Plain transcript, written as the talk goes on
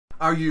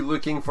Are you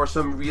looking for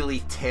some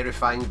really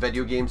terrifying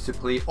video games to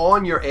play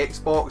on your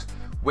Xbox?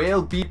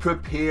 Well, be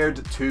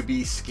prepared to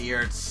be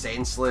scared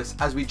senseless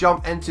as we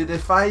jump into the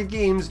 5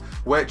 games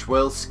which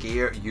will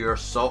scare your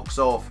socks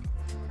off.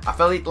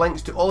 Affiliate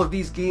links to all of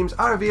these games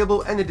are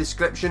available in the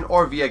description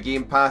or via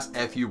Game Pass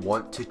if you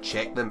want to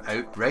check them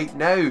out right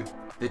now.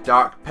 The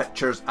Dark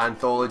Pictures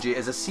Anthology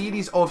is a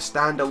series of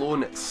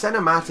standalone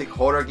cinematic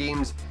horror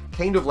games,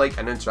 kind of like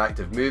an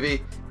interactive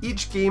movie.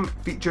 Each game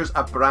features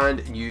a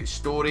brand new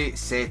story,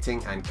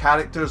 setting and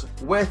characters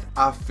with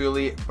a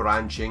fully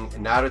branching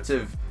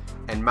narrative.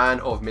 In Man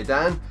of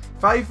Medan,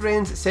 5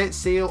 friends set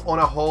sail on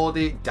a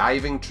holiday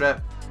diving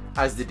trip.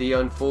 As the day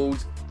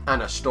unfolds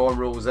and a storm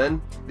rolls in,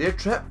 their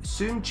trip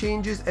soon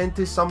changes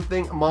into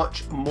something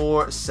much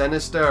more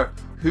sinister.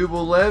 Who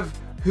will live?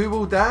 Who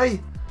will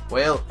die?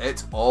 Well,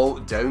 it's all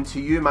down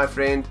to you, my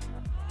friend.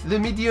 The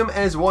Medium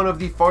is one of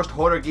the first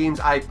horror games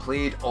I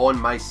played on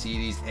my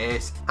Series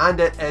S, and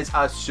it is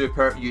a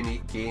super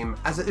unique game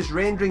as it is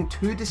rendering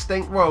 2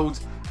 distinct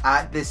worlds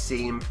at the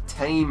same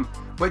time,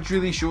 which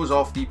really shows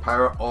off the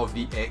power of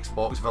the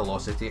Xbox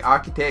Velocity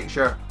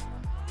architecture.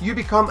 You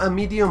become a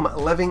medium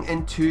living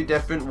in 2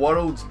 different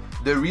worlds,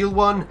 the real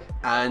one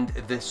and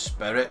the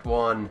spirit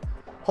one.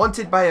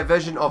 Haunted by a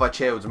vision of a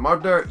child's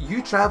murder,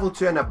 you travel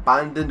to an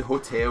abandoned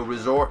hotel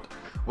resort,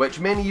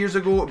 which many years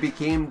ago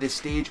became the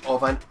stage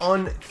of an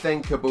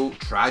unthinkable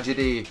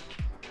tragedy.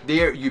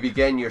 There you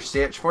begin your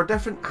search for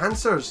different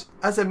answers.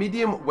 As a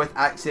medium with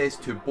access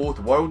to both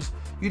worlds,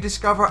 you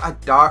discover a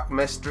dark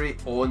mystery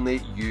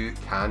only you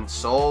can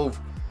solve.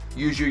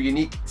 Use your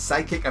unique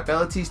psychic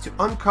abilities to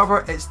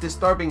uncover its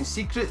disturbing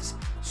secrets,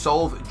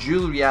 solve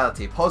dual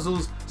reality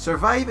puzzles,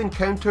 survive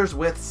encounters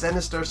with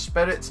sinister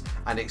spirits,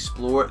 and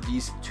explore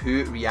these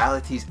 2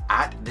 realities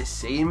at the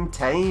same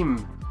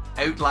time.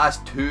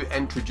 Outlast 2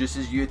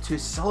 introduces you to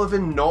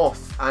Sullivan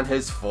North and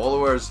his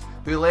followers,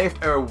 who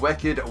left our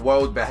wicked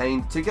world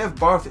behind to give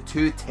birth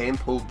to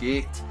Temple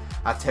Gate,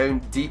 a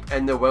town deep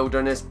in the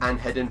wilderness and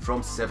hidden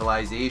from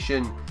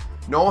civilization.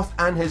 North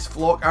and his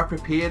flock are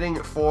preparing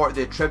for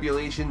the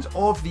tribulations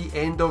of the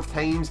end of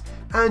times,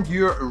 and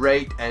you're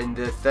right in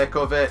the thick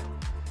of it.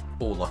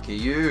 Oh, lucky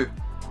you.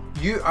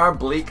 You are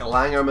Blake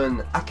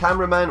Langerman, a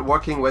cameraman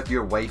working with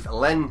your wife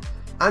Lynn.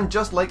 And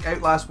just like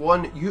Outlast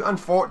 1, you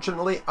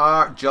unfortunately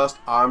are just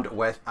armed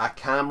with a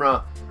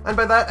camera. And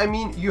by that I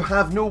mean you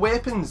have no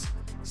weapons.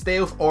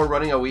 Stealth or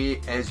running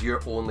away is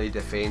your only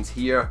defense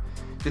here.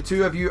 The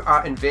 2 of you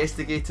are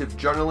investigative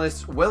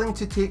journalists willing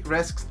to take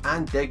risks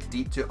and dig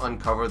deep to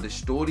uncover the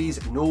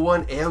stories no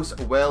one else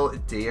will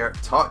dare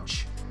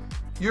touch.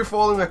 You're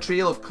following a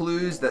trail of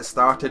clues that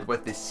started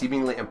with the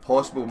seemingly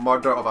impossible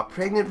murder of a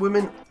pregnant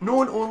woman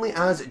known only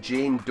as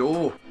Jane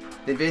Doe.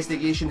 The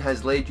investigation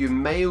has led you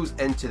miles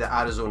into the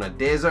Arizona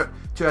desert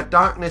to a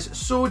darkness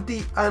so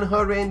deep and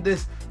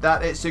horrendous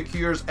that it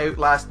secures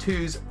Outlast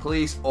 2's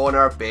place on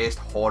our best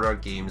horror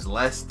games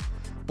list.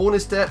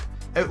 Bonus tip,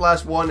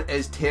 Outlast 1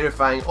 is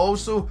terrifying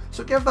also,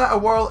 so give that a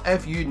whirl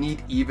if you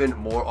need even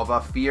more of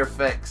a fear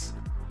fix.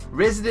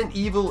 Resident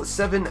Evil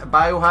 7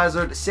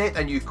 Biohazard set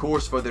a new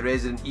course for the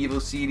Resident Evil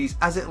series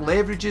as it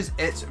leverages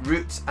its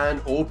roots and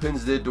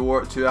opens the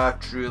door to a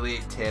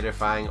truly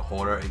terrifying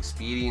horror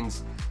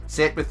experience.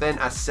 Set within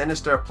a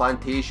sinister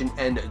plantation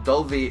in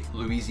Dulve,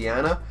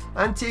 Louisiana,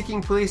 and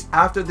taking place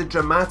after the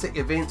dramatic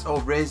events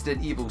of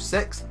Resident Evil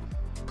 6,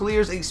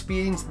 players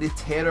experience the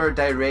terror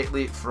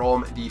directly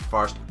from the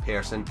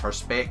first-person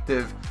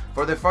perspective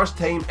for the first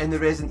time in the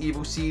Resident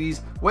Evil series,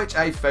 which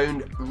I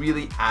found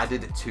really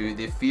added to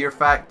the fear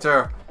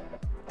factor.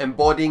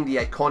 Embodying the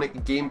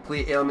iconic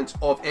gameplay elements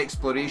of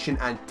exploration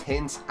and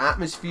tense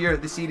atmosphere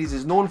the series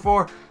is known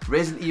for,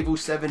 Resident Evil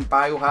 7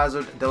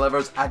 Biohazard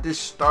delivers a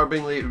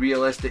disturbingly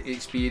realistic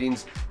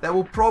experience that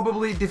will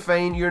probably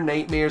define your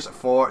nightmares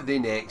for the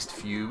next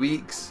few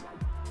weeks.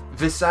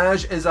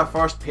 Visage is a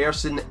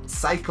first-person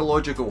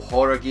psychological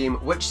horror game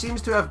which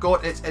seems to have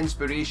got its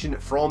inspiration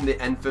from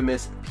the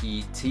infamous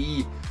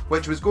PT,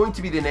 which was going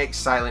to be the next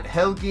Silent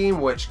Hill game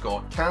which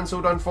got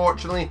cancelled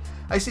unfortunately.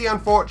 I say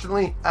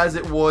unfortunately as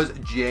it was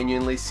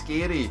genuinely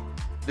scary.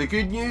 The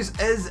good news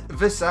is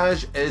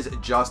Visage is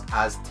just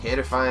as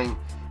terrifying.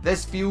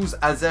 This feels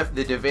as if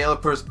the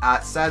developers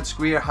at Sad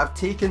Square have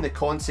taken the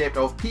concept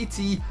of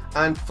PT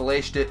and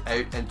fleshed it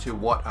out into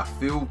what a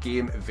full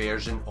game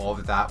version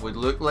of that would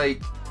look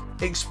like.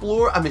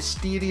 Explore a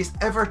mysterious,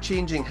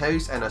 ever-changing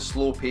house in a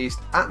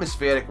slow-paced,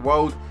 atmospheric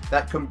world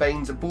that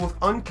combines both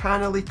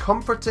uncannily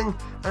comforting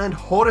and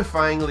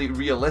horrifyingly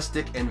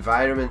realistic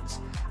environments,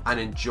 and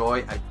enjoy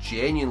a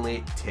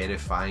genuinely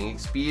terrifying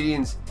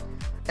experience.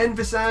 In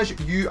Visage,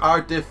 you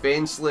are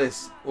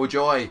defenseless. Oh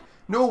joy!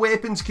 No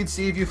weapons could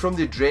save you from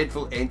the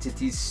dreadful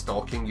entities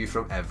stalking you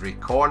from every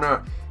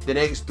corner, the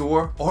next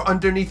door, or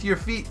underneath your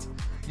feet.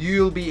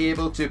 You'll be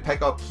able to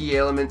pick up key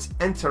elements,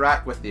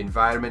 interact with the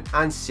environment,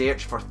 and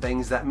search for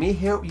things that may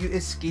help you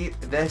escape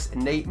this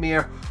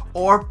nightmare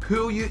or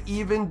pull you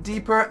even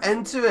deeper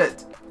into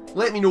it.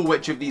 Let me know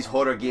which of these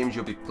horror games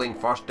you'll be playing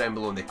first down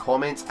below in the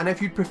comments, and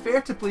if you'd prefer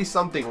to play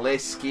something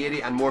less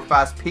scary and more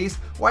fast paced,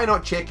 why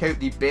not check out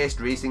the best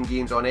racing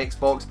games on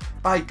Xbox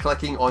by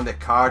clicking on the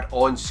card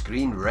on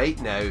screen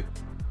right now.